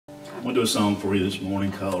I'm going to do a song for you this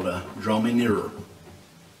morning called Draw Me Nearer.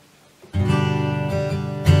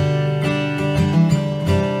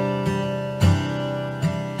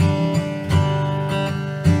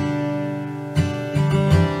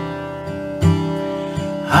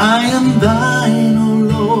 I am thine, O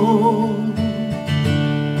Lord.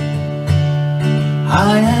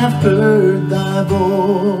 I have heard thy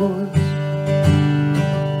voice,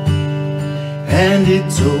 and it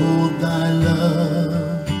told thy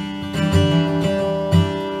love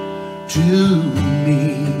to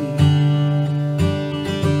me.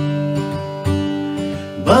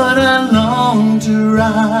 But I long to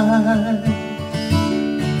rise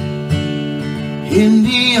in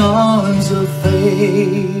the arms of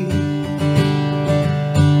faith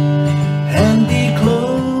and be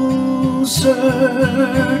closer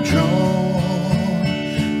drawn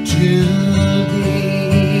to thee.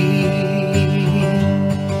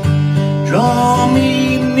 Draw me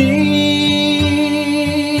nearer,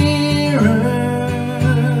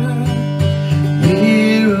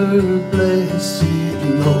 nearer, blessed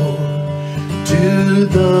Lord, to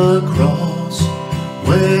the cross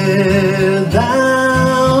where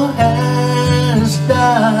thou hast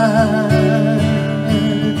died.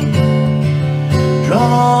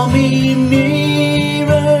 Draw me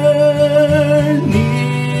nearer,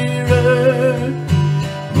 nearer,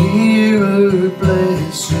 nearer,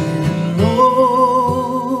 blessed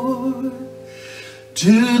Lord,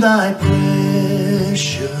 to thy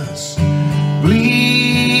precious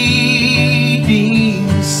bleeding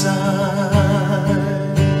side.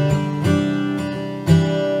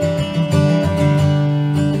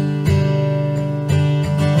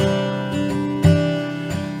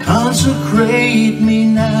 Consecrate me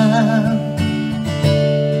now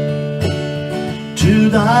to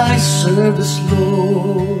thy service,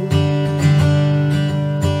 Lord,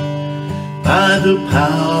 by the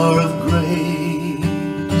power of grace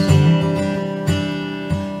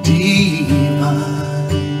divine.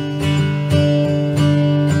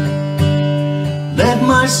 Let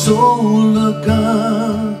my soul look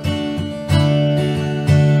up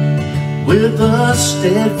with a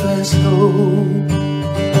steadfast hope,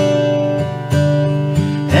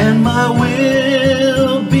 and my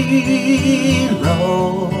will be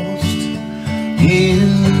lost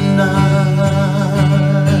in thine.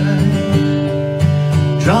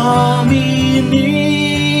 Draw me nearer,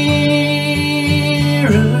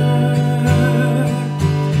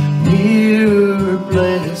 nearer,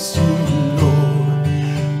 blessed Lord,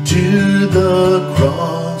 to the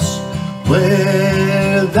cross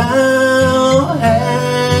where thou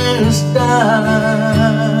hast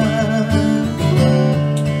died.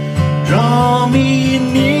 Draw me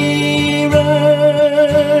nearer,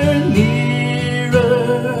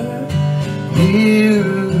 nearer,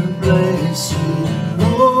 nearer, blessed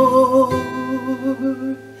Lord,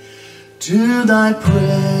 to thy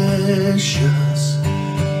precious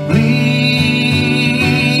bleeding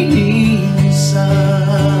side.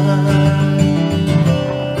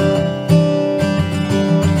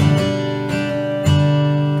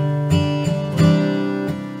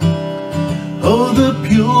 Oh, the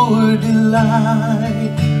pure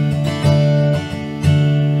delight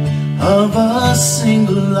of a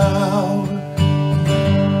single hour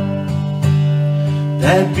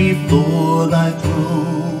that before thy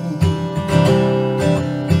throne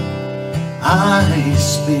I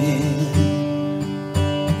spend,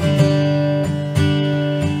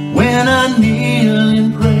 when I kneel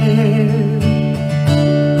in prayer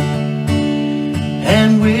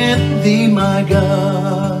and with thee, my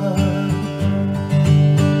God,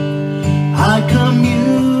 I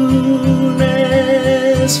commune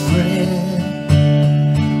as friend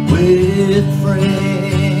with friend.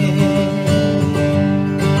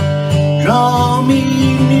 Draw me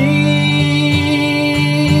nearer,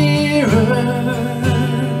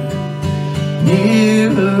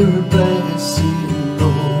 nearer, blessed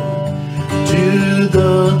Lord, to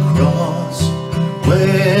the cross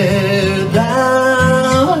where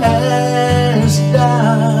thou hast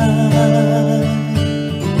died.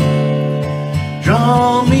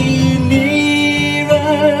 Draw me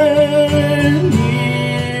nearer,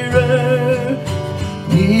 nearer,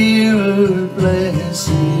 nearer,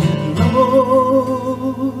 blessed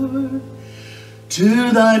Lord, to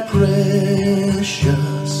thy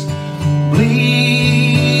precious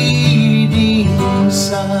bleeding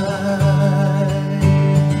side.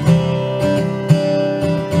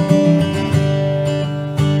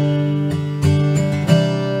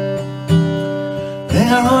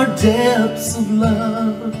 There are depths of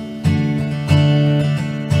love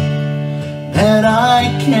that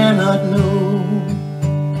I cannot know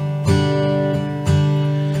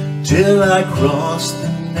till I cross the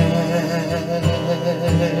narrow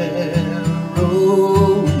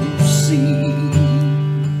sea.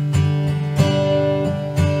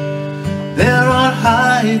 There are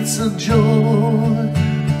heights of joy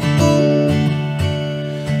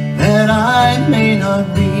that I may not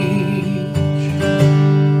reach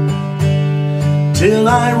till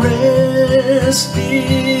I rest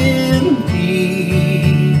in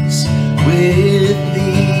peace with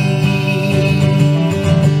Thee.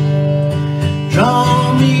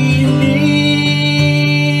 Draw me nearer,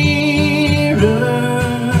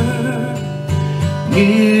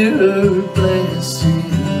 nearer, blessed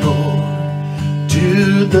Lord, to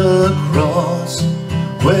the cross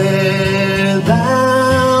where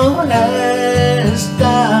Thou hast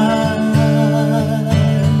died.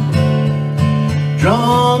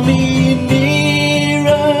 Draw me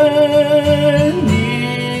nearer,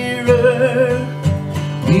 nearer,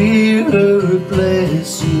 nearer,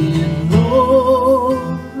 blessed Lord,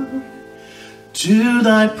 to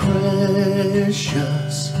Thy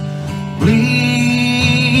precious bleeding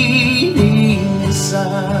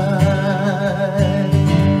side.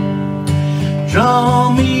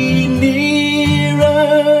 Draw me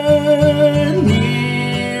nearer,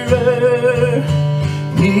 nearer,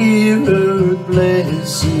 nearer,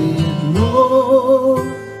 blessed Lord,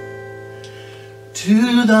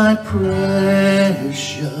 to Thy precious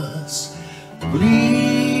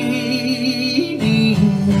bleeding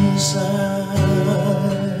side.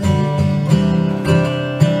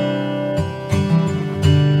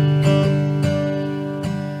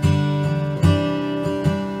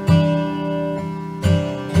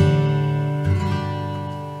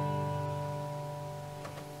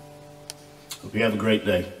 Hope you have a great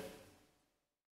day.